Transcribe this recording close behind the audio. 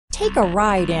Take a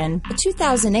ride in the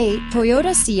 2008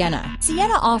 Toyota Sienna.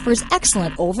 Sienna offers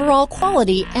excellent overall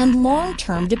quality and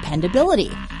long-term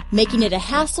dependability, making it a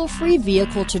hassle-free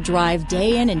vehicle to drive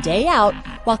day in and day out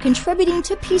while contributing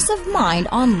to peace of mind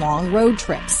on long road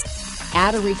trips.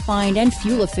 Add a refined and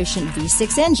fuel-efficient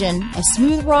V6 engine, a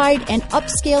smooth ride, and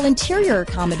upscale interior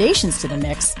accommodations to the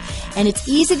mix, and it's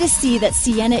easy to see that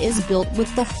Sienna is built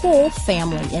with the whole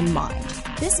family in mind.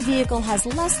 This vehicle has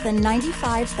less than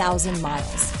 95,000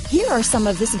 miles. Here are some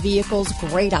of this vehicle's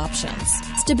great options: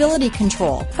 stability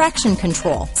control, traction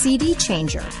control, CD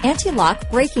changer,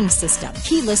 anti-lock braking system,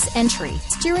 keyless entry,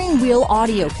 steering wheel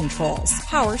audio controls,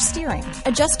 power steering,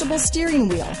 adjustable steering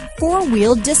wheel,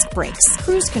 four-wheel disc brakes,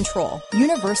 cruise control,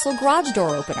 universal garage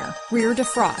door opener, rear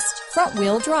defrost,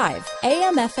 front-wheel drive,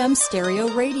 AM/FM stereo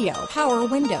radio, power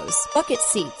windows, bucket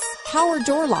seats, power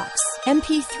door locks,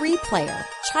 MP3 player,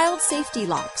 child safety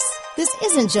locks. This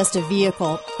isn't just a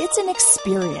vehicle, it's an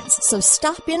experience, so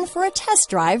stop in for a test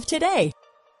drive today.